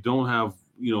you don't have,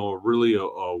 really a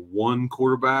one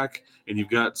quarterback and you've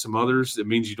got some others, it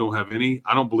means you don't have any.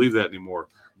 I don't believe that anymore.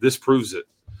 This proves it.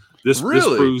 This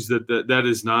proves that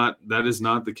is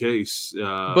not the case.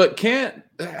 But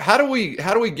how do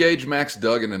we gauge Max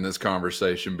Duggan in this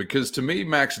conversation? Because to me,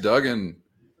 Max Duggan,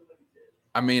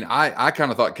 I mean, I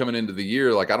kind of thought coming into the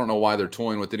year, like, I don't know why they're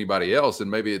toying with anybody else, and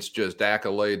maybe it's just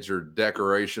accolades or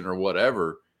decoration or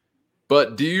whatever.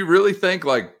 But do you really think,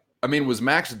 was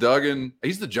Max Duggan,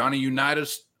 he's the Johnny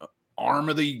Unitas Arm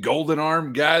of the Golden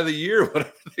Arm Guy of the Year? I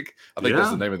think that's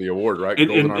the name of the award, right?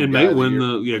 And may win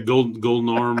the Golden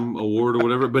Arm Award or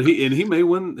whatever. But he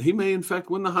may in fact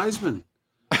win the Heisman.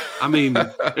 I mean,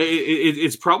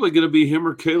 it's probably going to be him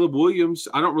or Caleb Williams.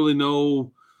 I don't really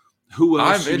know who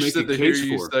else. I'm interested to hear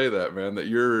you say that, man. That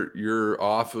you're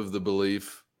off of the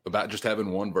belief about just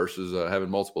having one versus having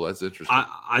multiple. That's interesting.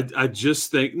 I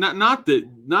just think not that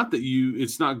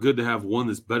it's not good to have one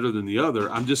that's better than the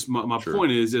other. I'm just my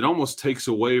point is it almost takes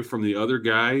away from the other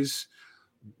guys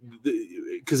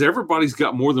because everybody's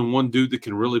got more than one dude that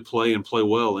can really play and play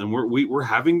well, and we're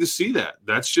having to see that.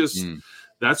 That's just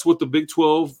that's what the Big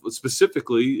 12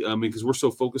 specifically. I mean, because we're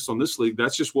so focused on this league,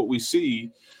 that's just what we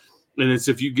see. And it's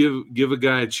if you give a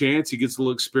guy a chance, he gets a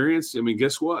little experience. I mean,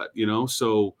 guess what?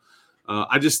 So.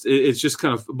 It's just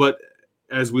kind of, but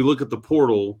as we look at the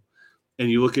portal and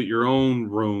you look at your own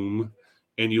room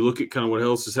and you look at kind of what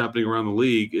else is happening around the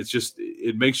league,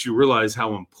 it makes you realize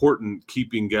how important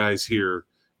keeping guys here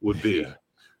would be.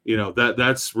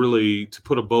 That's really, to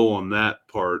put a bow on that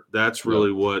part, that's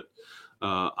really what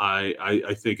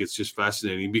I think it's just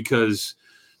fascinating because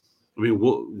I mean,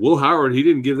 Will Howard, he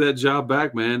didn't give that job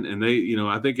back, man. And they,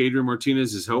 I think Adrian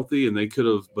Martinez is healthy and they could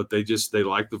have, but they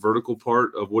like the vertical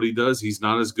part of what he does. He's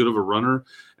not as good of a runner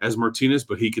as Martinez,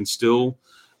 but he can still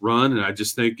run. And I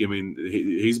just think, I mean,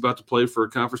 he's about to play for a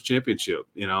conference championship,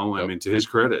 I mean, to his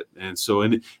credit. And so,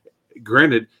 and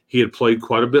granted, he had played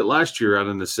quite a bit last year out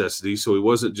of necessity. So he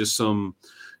wasn't just some,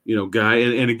 guy.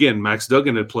 And again, Max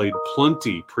Duggan had played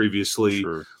plenty previously.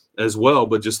 Sure. As well,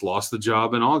 but just lost the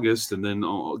job in August and then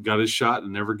got his shot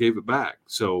and never gave it back.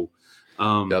 So,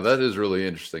 that is really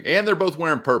interesting. And they're both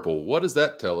wearing purple. What does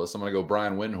that tell us? I'm going to go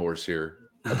Brian Windhorse here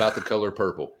about the color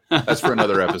purple. That's for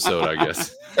another episode, I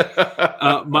guess.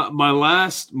 My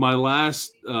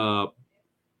last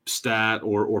stat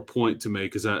or point to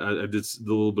make is I did a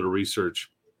little bit of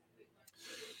research.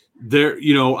 There,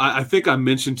 I think I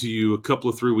mentioned to you a couple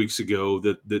of 3 weeks ago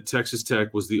that Texas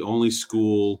Tech was the only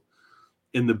school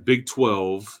in the Big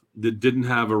 12 that didn't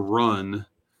have a run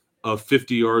of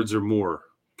 50 yards or more.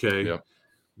 Okay. Yep.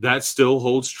 That still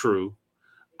holds true.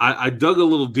 I dug a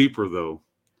little deeper though.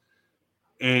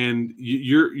 And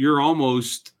you're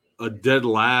almost a dead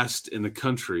last in the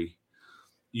country.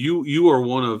 You are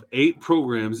one of 8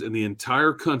 programs in the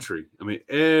entire country. I mean,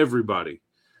 everybody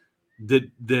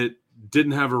that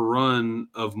didn't have a run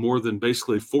of more than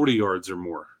basically 40 yards or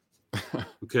more.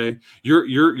 Okay.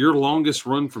 Your longest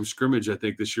run from scrimmage, I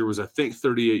think, this year was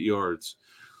 38 yards.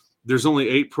 There's only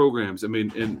 8 programs. I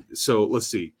mean, and so let's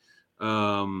see.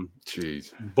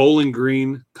 Bowling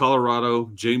Green, Colorado,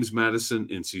 James Madison,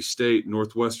 NC State,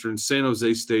 Northwestern, San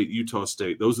Jose State, Utah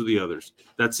State. Those are the others.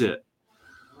 That's it.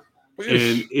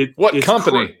 And it's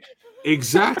company?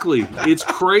 Exactly. It's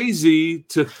crazy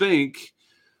to think,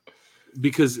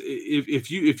 because if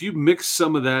you mix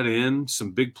some of that in, some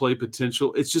big play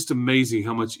potential, it's just amazing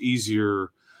how much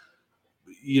easier,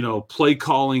 play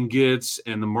calling gets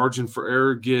and the margin for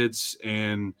error gets.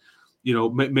 And,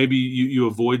 maybe you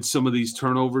avoid some of these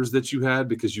turnovers that you had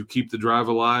because you keep the drive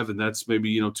alive. And that's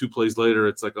maybe, 2 plays later,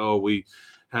 it's like, oh, we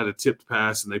had a tipped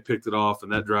pass and they picked it off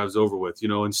and that drive's over with,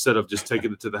 instead of just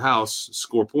taking it to the house,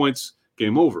 score points,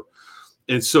 game over.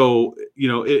 And so,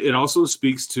 it also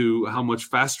speaks to how much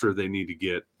faster they need to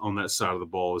get on that side of the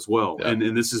ball as well. Yeah.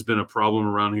 And this has been a problem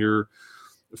around here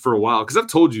for a while, because I've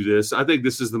told you this. I think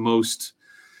this is the most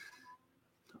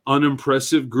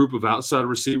unimpressive group of outside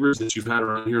receivers that you've had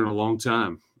around here in a long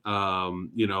time.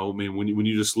 When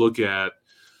you just look at,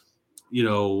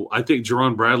 I think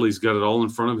Jerron Bradley's got it all in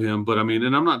front of him. But,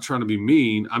 and I'm not trying to be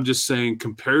mean. I'm just saying,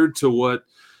 compared to what,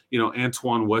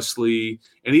 Antoine Wesley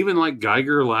and even like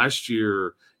Geiger last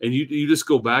year, and you just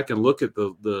go back and look at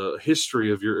the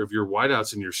history of your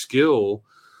wideouts and your skill,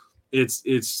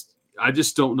 I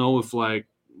just don't know if like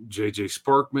J.J.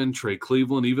 Sparkman, Trey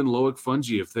Cleveland, even Loic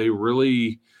Fouonji, if they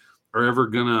really are ever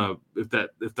gonna, if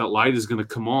that light is gonna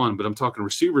come on. But I'm talking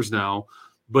receivers now.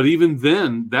 But even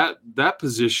then, that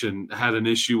position had an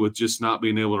issue with just not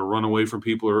being able to run away from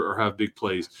people or have big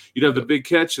plays. You'd have the big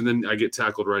catch, and then I get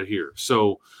tackled right here.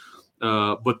 So,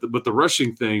 but the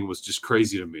rushing thing was just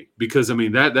crazy to me, because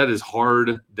that is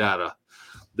hard data.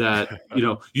 That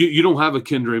you don't have a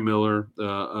Kendre Miller,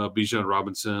 Bijan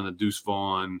Robinson, a Deuce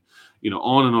Vaughn,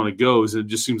 on and on it goes. It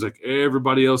just seems like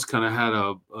everybody else kind of had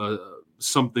a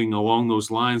something along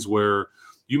those lines where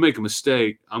you make a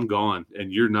mistake, I'm gone,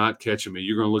 and you're not catching me.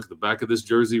 You're going to look at the back of this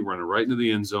jersey, running right into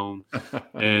the end zone,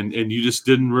 and you just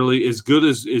didn't really, as good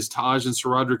as Taj and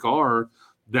SaRodorick are,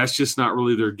 that's just not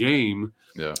really their game.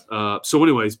 Yeah. So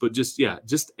anyways, but just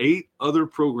 8 other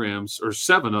programs, or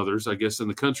 7 others, I guess, in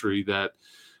the country that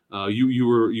you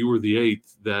were the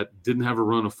 8th that didn't have a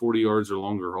run of 40 yards or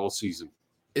longer all season.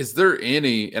 Is there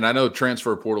any, and I know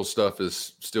transfer portal stuff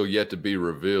is still yet to be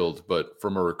revealed, but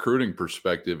from a recruiting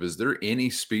perspective, is there any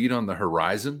speed on the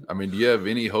horizon? Do you have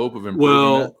any hope of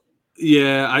improving that?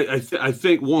 Yeah, I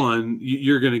think one,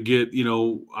 you're going to get,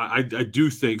 I do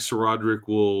think SaRodorick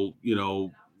will,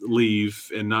 leave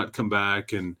and not come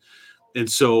back. And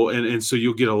so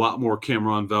you'll get a lot more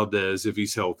Cameron Valdez if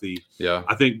he's healthy. Yeah.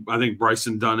 I think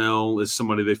Bryson Donnell is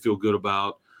somebody they feel good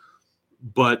about.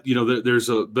 But, there's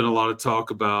been a lot of talk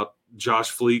about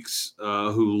Josh Fleeks,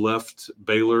 who left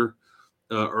Baylor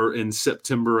or in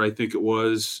September, I think it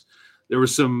was. There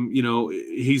was some,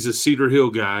 he's a Cedar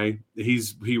Hill guy.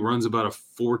 He runs about a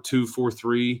 4.2,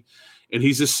 4.3, and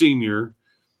he's a senior,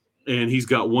 and he's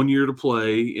got 1 year to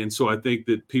play. And so I think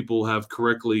that people have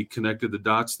correctly connected the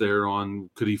dots there on,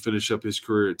 could he finish up his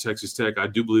career at Texas Tech? I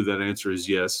do believe that answer is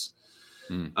yes.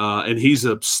 And he's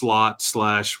a slot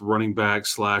 / running back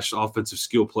 / offensive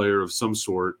skill player of some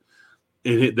sort,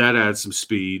 and that adds some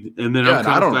speed. And then I'm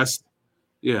kind of fast.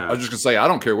 Yeah, I was just gonna say, I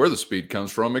don't care where the speed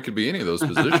comes from. It could be any of those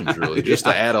positions, really, just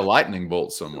to add a lightning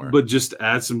bolt somewhere. But just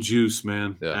add some juice,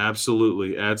 man. Yeah.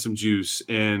 Absolutely, add some juice,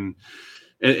 and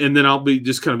then I'll be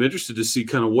just kind of interested to see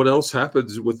kind of what else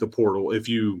happens with the portal. If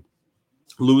you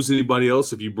lose anybody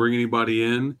else, if you bring anybody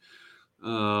in.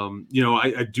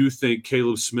 I do think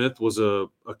Caleb Smith was a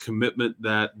commitment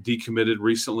that decommitted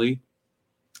recently.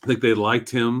 I think they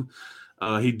liked him.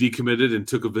 He decommitted and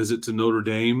took a visit to Notre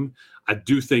Dame. I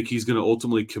do think he's going to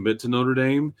ultimately commit to Notre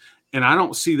Dame. And I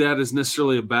don't see that as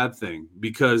necessarily a bad thing,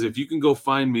 because if you can go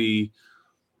find me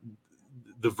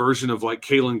the version of like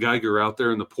Kalen Geiger out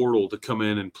there in the portal to come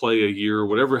in and play a year,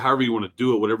 whatever, however you want to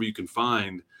do it, whatever you can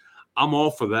find, I'm all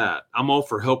for that. I'm all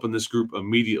for helping this group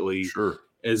immediately. Sure.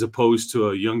 As opposed to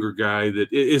a younger guy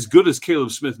that, as good as Caleb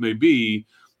Smith may be,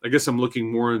 I guess I'm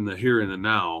looking more in the here and the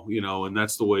now, and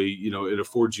that's the way, it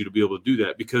affords you to be able to do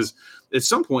that, because at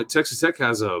some point Texas Tech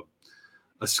has a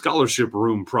a scholarship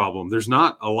room problem. There's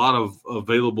not a lot of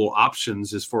available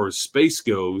options as far as space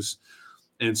goes.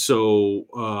 And so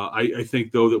I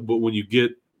think, though, that when you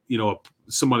get,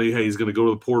 somebody, hey, he's going to go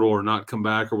to the portal or not come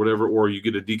back or whatever, or you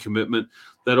get a decommitment,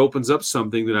 that opens up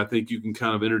something that I think you can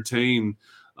kind of entertain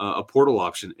a portal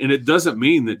option. And it doesn't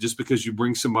mean that just because you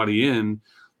bring somebody in,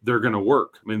 they're going to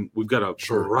work. I mean, we've got a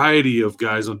variety of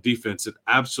guys on defense that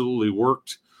absolutely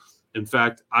worked. In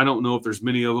fact, I don't know if there's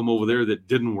many of them over there that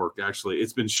didn't work, actually.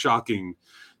 It's been shocking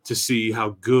to see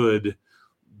how good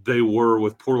they were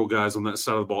with portal guys on that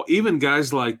side of the ball. Even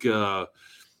guys like,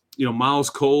 Miles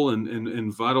Cole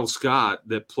and Vital Scott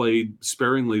that played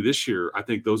sparingly this year. I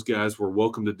think those guys were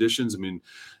welcomed additions. I mean,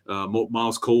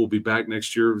 Miles Cole will be back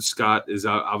next year. Scott is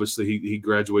obviously he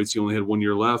graduates. He only had 1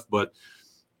 year left. But,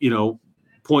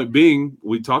 point being,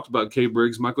 we talked about K.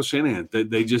 Briggs, Michael Shanahan.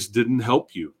 They just didn't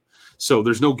help you. So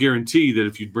there's no guarantee that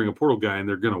if you bring a portal guy in,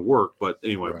 they're going to work. But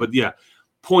anyway, But yeah,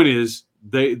 point is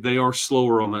they are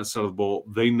slower on that side of the ball.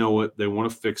 They know it. They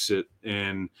want to fix it.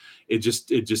 And it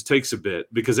just takes a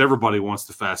bit because everybody wants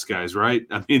the fast guys, right?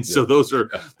 I mean, so those are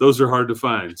hard to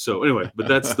find. So anyway, but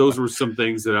those were some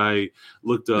things that I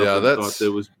looked up and thought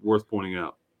that was worth pointing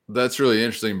out. That's really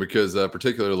interesting because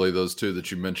particularly those two that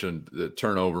you mentioned, the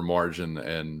turnover margin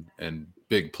and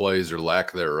big plays or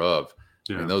lack thereof.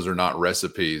 Yeah. I mean, those are not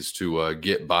recipes to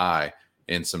get by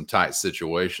in some tight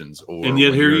situations. And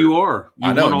yet here you are.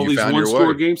 You won all these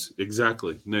one-score games.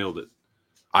 Exactly. Nailed it.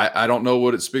 I don't know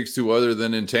what it speaks to other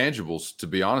than intangibles, to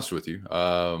be honest with you.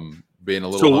 Being a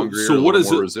little hungrier, a little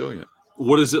more resilient.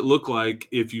 What does it look like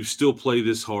if you still play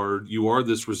this hard, you are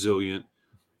this resilient,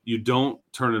 you don't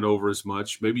turn it over as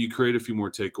much, maybe you create a few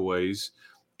more takeaways,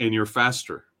 and you're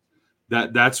faster?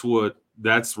 That's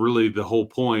really the whole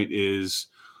point is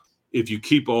if you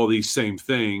keep all these same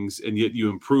things and yet you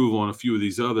improve on a few of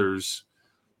these others,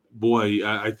 boy,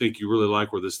 I think you really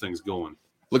like where this thing's going.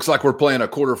 Looks like we're playing a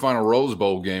quarterfinal Rose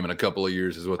Bowl game in a couple of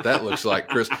years is what that looks like,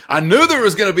 Chris. I knew there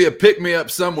was going to be a pick-me-up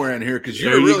somewhere in here because you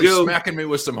were really smacking me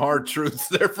with some hard truths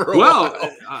there for a while.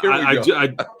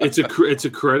 It's a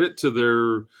credit to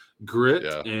their grit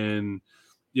and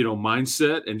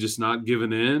mindset and just not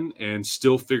giving in and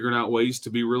still figuring out ways to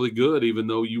be really good, even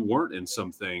though you weren't in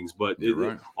some things. But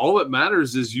all that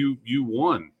matters is you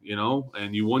won,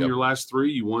 and you won your last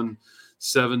three. You won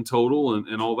 7 total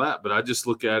and all that. But I just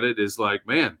look at it as like,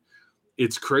 man,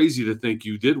 it's crazy to think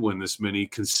you did win this many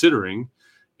considering.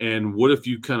 And what if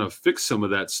you kind of fix some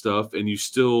of that stuff and you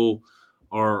still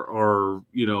are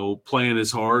playing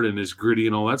as hard and as gritty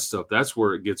and all that stuff? That's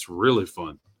where it gets really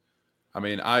fun. I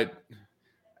mean,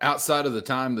 outside of the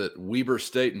time that Weber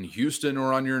State and Houston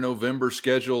were on your November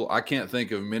schedule, I can't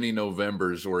think of many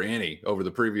Novembers or any over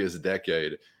the previous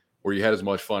decade where you had as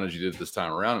much fun as you did this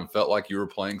time around and felt like you were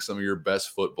playing some of your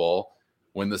best football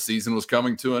when the season was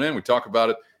coming to an end. We talk about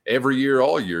it every year,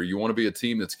 all year. You want to be a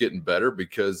team that's getting better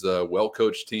because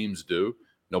well-coached teams do.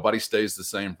 Nobody stays the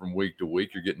same from week to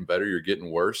week. You're getting better. You're getting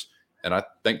worse. And I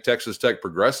think Texas Tech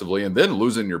progressively, and then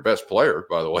losing your best player,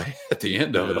 by the way, at the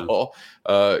end of it all,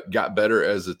 got better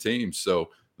as a team. So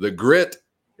the grit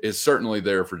is certainly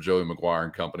there for Joey McGuire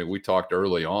and company. We talked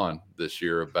early on this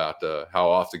year about how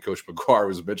often Coach McGuire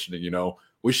was mentioning,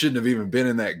 we shouldn't have even been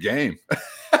in that game.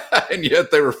 And yet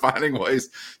they were finding ways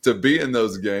to be in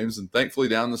those games. And thankfully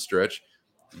down the stretch,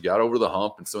 you got over the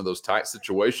hump in some of those tight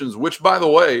situations, which, by the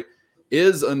way,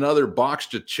 is another box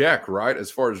to check, right, as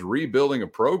far as rebuilding a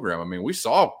program. I mean, we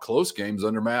saw close games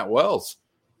under Matt Wells,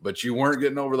 but you weren't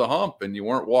getting over the hump and you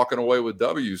weren't walking away with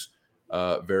W's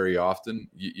very often.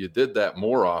 You did that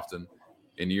more often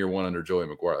in year one under Joey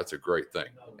McGuire. That's a great thing.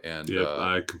 And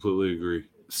I completely agree.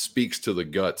 Speaks to the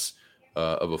guts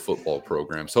of a football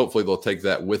program. So hopefully they'll take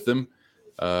that with them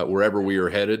wherever we are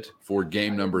headed for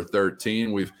game number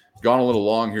 13. We've gone a little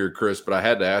long here, Chris, but I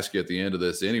had to ask you at the end of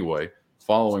this anyway,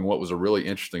 following what was a really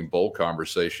interesting bowl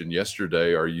conversation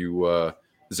yesterday. Are you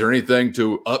is there anything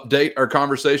to update our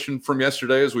conversation from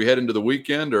yesterday as we head into the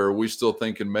weekend, or are we still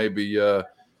thinking maybe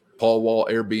Paul Wall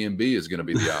Airbnb is going to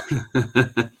be the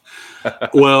option?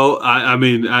 Well,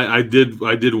 I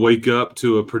did wake up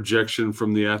to a projection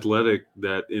from The Athletic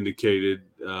that indicated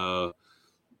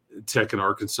Tech in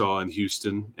Arkansas and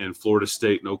Houston and Florida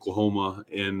State and Oklahoma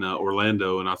and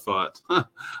Orlando, and I thought,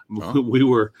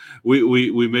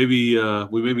 we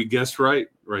maybe guessed right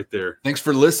there. Thanks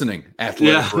for listening,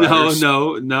 Athletic.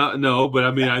 No, but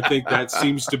I mean, I think that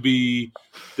seems to be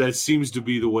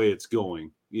the way it's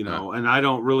going, and I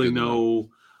don't really know.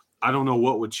 I don't know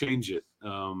what would change it.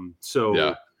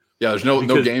 Yeah, there's no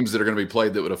games that are going to be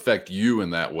played that would affect you in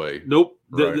that way. Nope.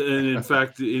 Right. And in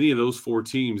fact, any of those 4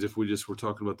 teams, if we just were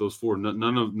talking about those 4,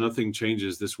 nothing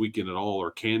changes this weekend at all,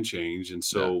 or can change. And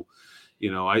so,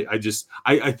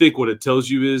 I think what it tells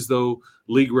you is, though,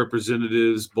 league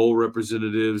representatives, bowl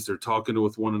representatives, they're talking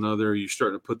with one another. You're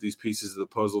starting to put these pieces of the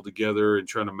puzzle together and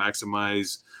trying to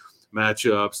maximize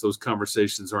matchups. Those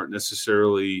conversations aren't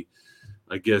necessarily,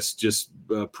 I guess, just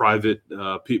private.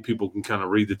 People can kind of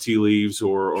read the tea leaves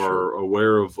or are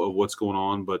aware of what's going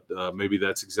on, but maybe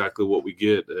that's exactly what we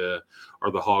get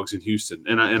are the Hogs in Houston.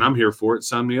 And I'm here for it.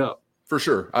 Sign me up. For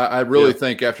sure. I really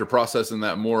think after processing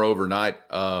that more overnight,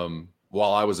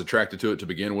 while I was attracted to it to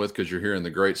begin with, because you're here in the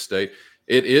great state,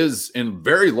 it is in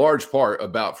very large part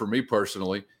about, for me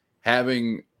personally,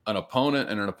 having an opponent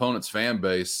and an opponent's fan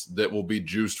base that will be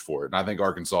juiced for it. And I think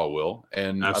Arkansas will.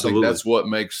 And Absolutely. I think that's what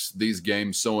makes these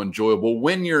games so enjoyable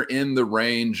when you're in the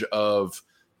range of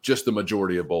just the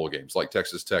majority of bowl games, like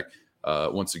Texas Tech,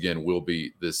 once again, will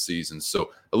be this season.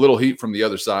 So a little heat from the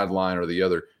other sideline or the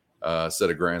other set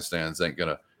of grandstands ain't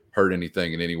going to hurt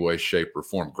anything in any way, shape, or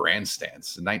form.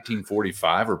 Grandstands in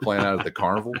 1945 are playing out at the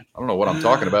Carnival. I don't know what I'm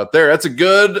talking about there. That's a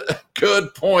good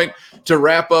point to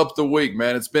wrap up the week,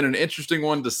 man. It's been an interesting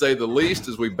one, to say the least,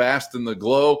 as we basked in the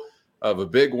glow of a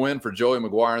big win for Joey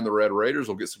McGuire and the Red Raiders.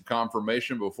 We'll get some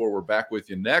confirmation before we're back with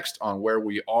you next on where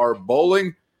we are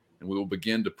bowling, and we will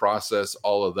begin to process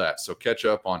all of that. So catch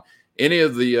up on any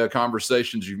of the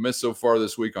conversations you've missed so far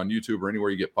this week on YouTube or anywhere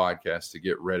you get podcasts to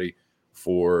get ready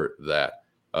for that.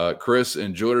 Chris,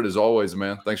 enjoyed it as always,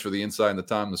 man. Thanks for the insight and the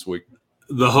time this week.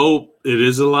 The hope, it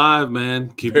is alive, man.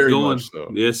 Keep it going.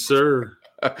 So. Yes, sir.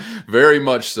 Very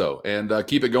much so. And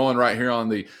keep it going right here on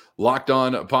the Locked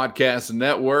On Podcast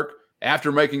Network.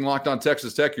 After making Locked On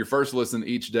Texas Tech your first listen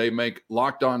each day, make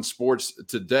Locked On Sports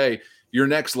Today your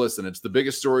next listen. It's the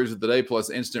biggest stories of the day, plus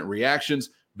instant reactions,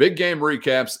 big game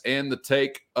recaps, and the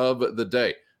take of the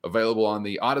day. Available on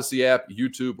the Odyssey app,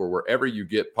 YouTube, or wherever you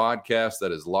get podcasts.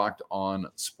 That is Locked On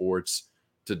Sports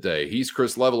Today. He's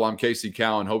Chris Level. I'm Casey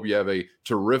Cowan. Hope you have a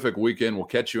terrific weekend. We'll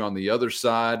catch you on the other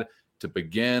side to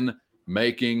begin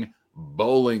making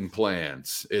bowling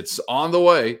plans. It's on the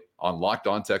way on Locked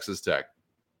On Texas Tech.